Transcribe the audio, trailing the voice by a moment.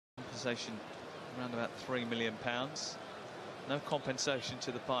compensation around about £3 million. No compensation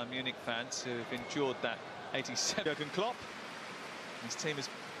to the Bayern Munich fans who have endured that 87. Jurgen Klopp, his team has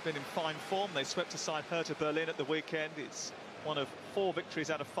been in fine form. They swept aside Hertha Berlin at the weekend. It's one of 4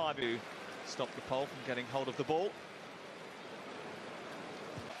 victories out of 5 who stopped the pole from getting hold of the ball.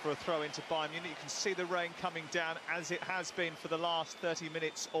 For a throw into Bayern Munich, you can see the rain coming down as it has been for the last 30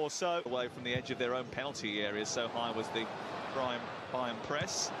 minutes or so. Away from the edge of their own penalty area, so high was the Bayern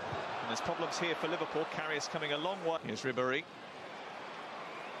press. And there's problems here for Liverpool. Carrier's coming a long way. Here's Ribéry.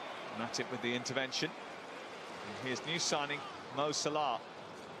 Matip with the intervention. And here's new signing Mo Salah.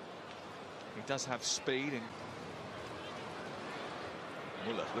 He does have speed, and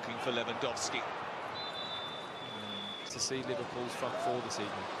Müller looking for Lewandowski. To see Liverpool's front four this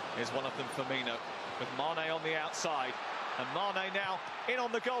evening. Here's one of them, Firmino, with Mane on the outside. And Mane now in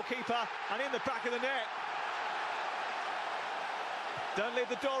on the goalkeeper and in the back of the net. Don't leave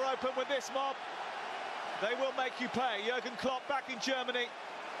the door open with this mob. They will make you pay. Jurgen Klopp back in Germany,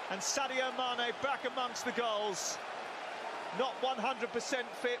 and Sadio Mane back amongst the goals. Not 100%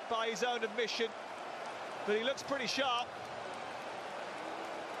 fit by his own admission, but he looks pretty sharp.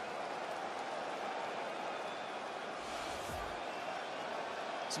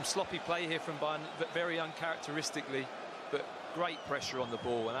 Some sloppy play here from Bayern, but very uncharacteristically, but great pressure on the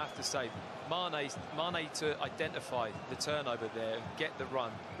ball. And I have to say, Mane to identify the turnover there and get the run.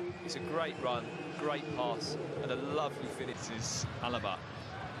 It's a great run, great pass, and a lovely finish. This is Alaba.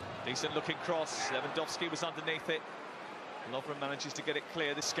 Decent looking cross. Lewandowski was underneath it. Lovren manages to get it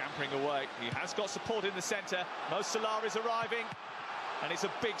clear. This scampering away. He has got support in the centre. Mo Salah is arriving, and it's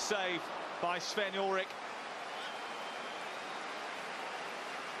a big save by Sven Ulrich.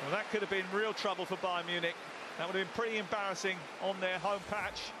 Well, that could have been real trouble for Bayern Munich. That would have been pretty embarrassing on their home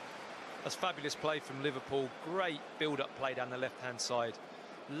patch. That's fabulous play from Liverpool. Great build-up play down the left-hand side.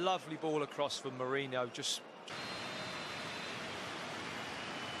 Lovely ball across from Mourinho. Just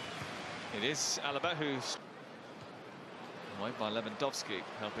it is Alaba who's away by Lewandowski,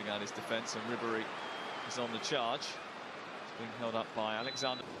 helping out his defence, and Ribéry is on the charge. It's being held up by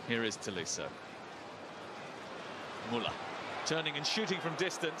Alexander. Here is Tolisso. Müller. Turning and shooting from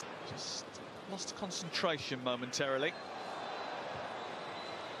distance. Just lost concentration momentarily.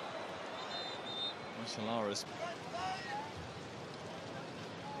 Salah's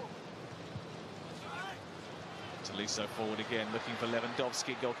Tolisso forward again, looking for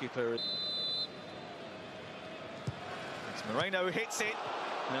Lewandowski, goalkeeper. It's Moreno who hits it,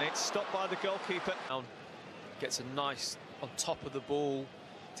 and it's stopped by the goalkeeper. Gets a nice on top of the ball.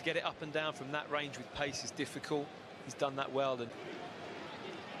 To get it up and down from that range with pace is difficult. He's done that well. And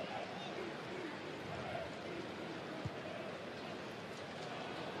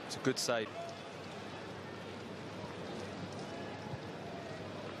it's a good save.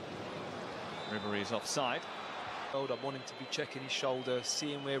 Ribéry's offside. I want him to be checking his shoulder,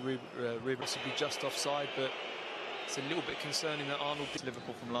 seeing where Ribéry should be just offside, but it's a little bit concerning that Arnold...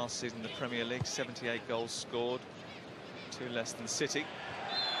 Liverpool from last season in the Premier League, 78 goals scored, 2 less than City.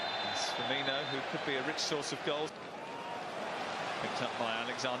 It's Firmino, who could be a rich source of goals. Picked up by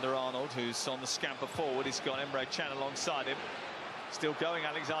Alexander-Arnold, who's on the scamper forward. He's got Emre Can alongside him. Still going,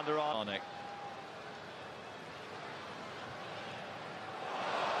 Alexander-Arnold.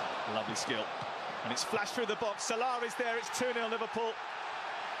 Lovely skill. And it's flashed through the box. Salah is there. It's 2-0 Liverpool.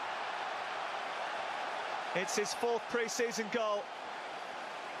 It's his 4th pre-season goal.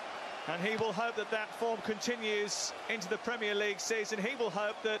 And he will hope that that form continues into the Premier League season. He will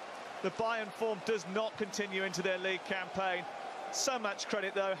hope that the Bayern form does not continue into their league campaign. So much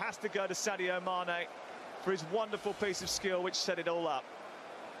credit, though, has to go to Sadio Mane for his wonderful piece of skill which set it all up.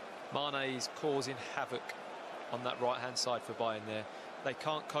 Mane is causing havoc on that right-hand side for Bayern there. They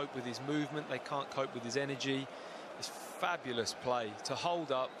can't cope with his movement, they can't cope with his energy. It's fabulous play to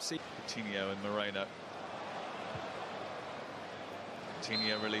hold up. See Coutinho and Moreno.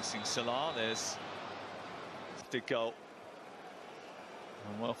 Coutinho releasing Salah. There's the goal.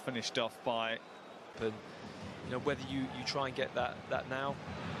 And well finished off by... And, you know, whether you try and get that now.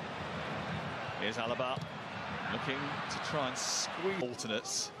 Here's Alaba looking to try and squeeze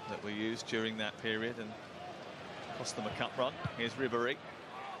alternates that were used during that period and cost them a cup run. Here's Ribéry,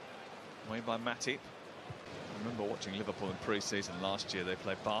 away by Matip. I remember watching Liverpool in pre-season last year. They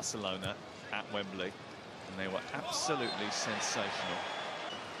played Barcelona at Wembley, and they were absolutely sensational.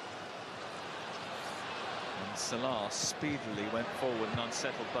 And Salah speedily went forward and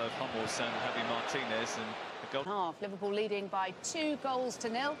unsettled both Hummels and Javi Martinez. And the goal. Half, Liverpool leading by 2-0.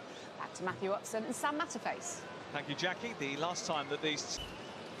 Back to Matthew Upson and Sam Matterface. Thank you, Jackie. The last time that these...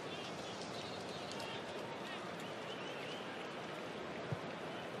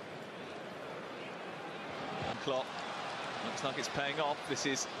 clock. Looks like it's paying off. This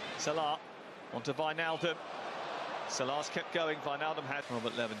is Salah onto Wijnaldum. Salah's kept going. Wijnaldum had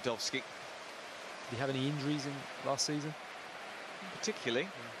Robert Lewandowski. Did he have any injuries in last season? Particularly.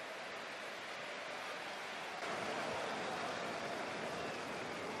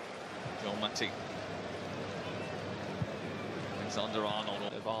 John Matty. Alexander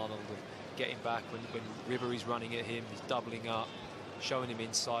Arnold. Of Arnold, of getting back when Ribéry's running at him, he's doubling up, showing him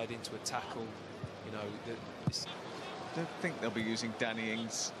inside into a tackle. You know, I don't think they'll be using Danny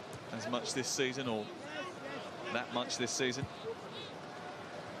Ings as much this season, or that much this season.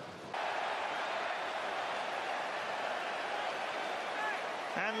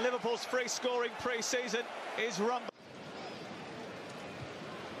 And Liverpool's free scoring pre-season is rumbling.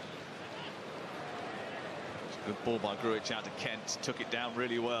 Good ball by Grujic out to Kent, took it down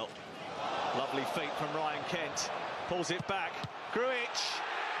really well. Lovely feet from Ryan Kent, pulls it back. Grujic,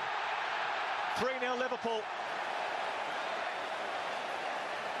 3-0 Liverpool.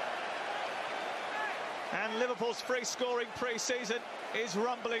 And Liverpool's free scoring pre-season is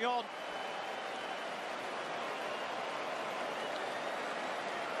rumbling on.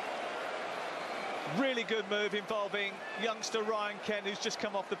 Really good move involving youngster Ryan Kent, who's just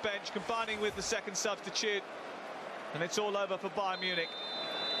come off the bench, combining with the second substitute. And it's all over for Bayern Munich.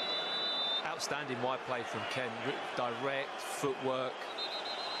 Outstanding wide play from Kent. Direct footwork.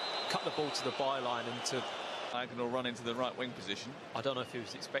 Cut the ball to the byline and to... Diagonal run into the right wing position. I don't know if he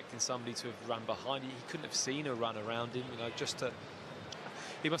was expecting somebody to have run behind. He couldn't have seen a run around him, you know, just to...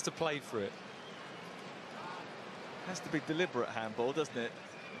 He must have played for it. Has to be deliberate handball, doesn't it?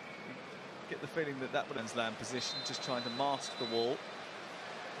 You get the feeling that that would land position, just trying to mask the wall.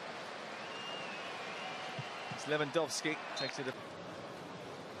 It's Lewandowski, takes it.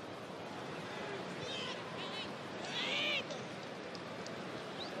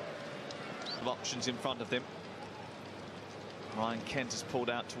 Of options in front of them. Ryan Kent has pulled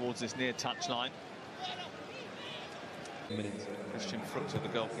out towards this near touchline. Christian Fruchter, the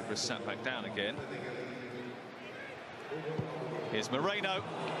goalkeeper, has sat back down again. Here's Moreno.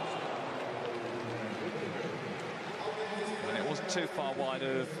 And it wasn't too far wide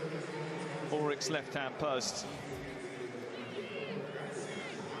of Ulrich's left-hand post.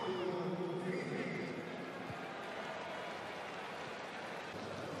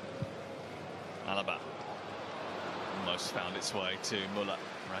 Alaba almost found its way to Muller.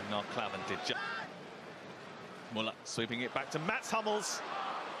 Ragnar Klavan did. Muller sweeping it back to Mats Hummels.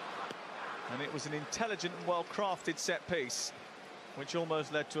 And it was an intelligent and well-crafted set piece, which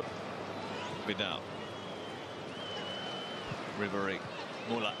almost led to a... Vidal. Ribéry.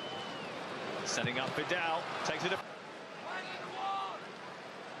 Muller. Setting up Vidal. Takes it...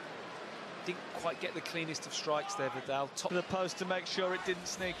 Didn't quite get the cleanest of strikes there, Vidal. Top of the post to make sure it didn't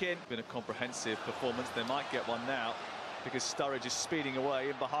sneak in. Been a comprehensive performance. They might get one now, because Sturridge is speeding away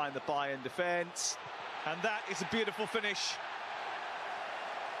in behind the Bayern defence. And that is a beautiful finish.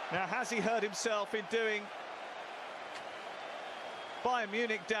 Now, has he hurt himself in doing Bayern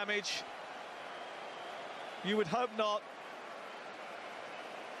Munich damage? You would hope not.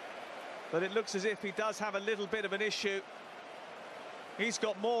 But it looks as if he does have a little bit of an issue. He's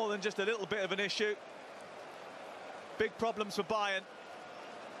got more than just a little bit of an issue. Big problems for Bayern.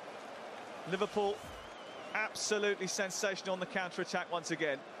 Liverpool absolutely sensational on the counter-attack once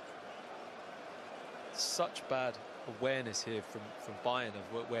again. Such bad awareness here from Bayern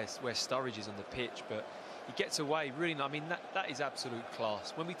of where Sturridge is on the pitch, but he gets away really. I mean, that is absolute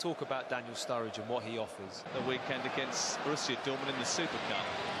class. When we talk about Daniel Sturridge and what he offers, the weekend against Borussia Dortmund in the Super Cup.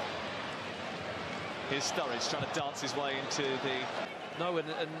 Here's Sturridge trying to dance his way into the... No, and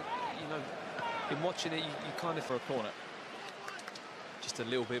you know, in watching it, you kind of... For a corner. Just a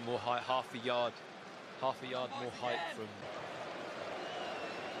little bit more height, half a yard more height from...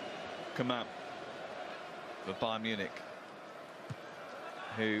 Coman for Bayern Munich,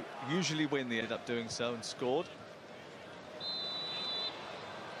 who usually win, they ended up doing so and scored.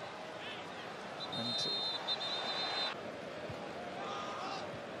 And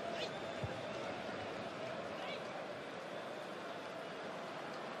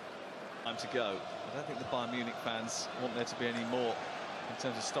time to go. I don't think the Bayern Munich fans want there to be any more in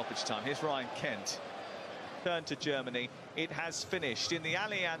terms of stoppage time. Here's Ryan Kent. Turn to Germany. It has finished in the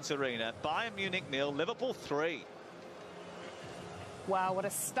Allianz Arena. Bayern Munich 0, Liverpool 3. Wow, what a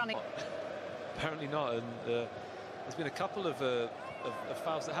stunning... Apparently not, and there's been a couple of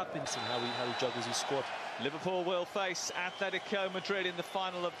fouls that have been seen how he juggles his squad. Liverpool will face Atletico Madrid in the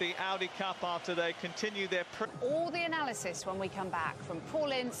final of the Audi Cup after they continue their... All the analysis when we come back from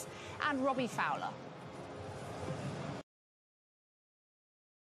Paul Ince and Robbie Fowler.